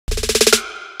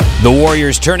The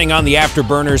Warriors turning on the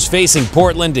afterburners, facing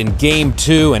Portland in Game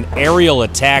 2, an aerial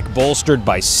attack bolstered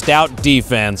by stout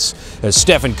defense as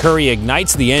Stephen Curry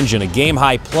ignites the engine, a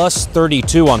game-high plus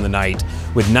 32 on the night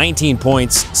with 19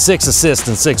 points, 6 assists,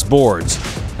 and 6 boards.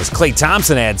 As Klay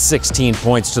Thompson adds 16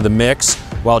 points to the mix,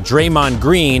 while Draymond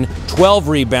Green, 12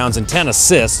 rebounds and 10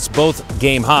 assists, both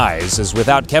game highs, as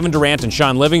without Kevin Durant and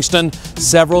Sean Livingston,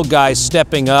 several guys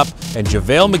stepping up, and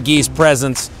JaVale McGee's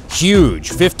presence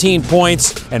huge, 15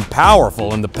 points and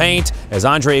powerful in the paint, as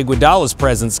Andre Iguodala's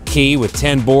presence key with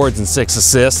 10 boards and 6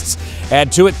 assists.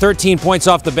 Add to it 13 points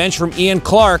off the bench from Ian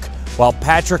Clark, while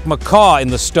Patrick McCaw in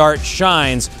the start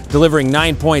shines, delivering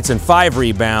 9 points and 5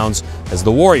 rebounds as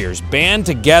the Warriors band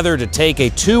together to take a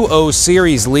 2-0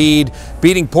 series lead,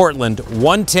 beating Portland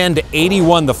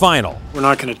 110-81 the final. We're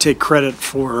not going to take credit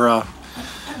for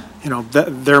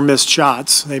their missed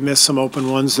shots. They missed some open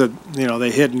ones that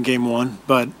they hit in Game 1,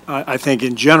 but I think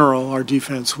in general our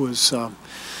defense was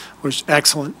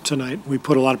excellent tonight. We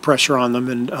put a lot of pressure on them,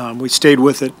 and we stayed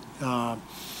with it.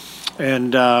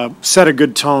 And set a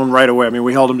good tone right away. I mean,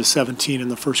 we held them to 17 in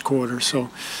the first quarter,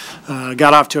 so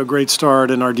got off to a great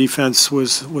start, and our defense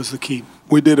was the key.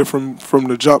 We did it from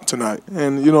the jump tonight,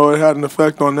 and it had an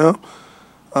effect on them.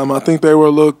 I think they were a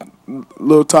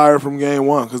little tired from Game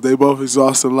 1 because they both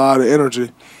exhausted a lot of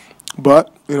energy.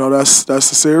 But that's the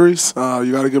series.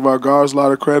 You got to give our guards a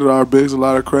lot of credit, our bigs a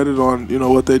lot of credit on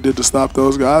what they did to stop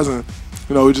those guys, and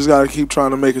we just got to keep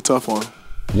trying to make it tough on them.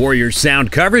 Warriors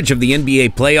Sound coverage of the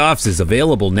NBA playoffs is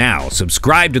available now.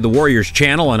 Subscribe to the Warriors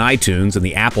channel on iTunes and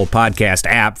the Apple Podcast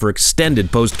app for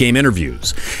extended post-game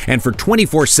interviews. And for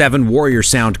 24/7 Warriors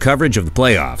Sound coverage of the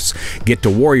playoffs, get to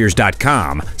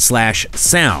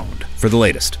warriors.com/sound for the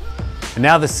latest. And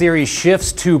now the series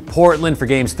shifts to Portland for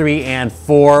Games 3 and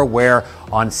 4, where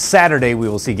on Saturday we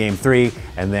will see Game 3,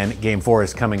 and then Game 4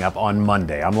 is coming up on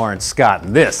Monday. I'm Lawrence Scott,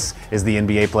 and this is the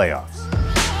NBA playoffs.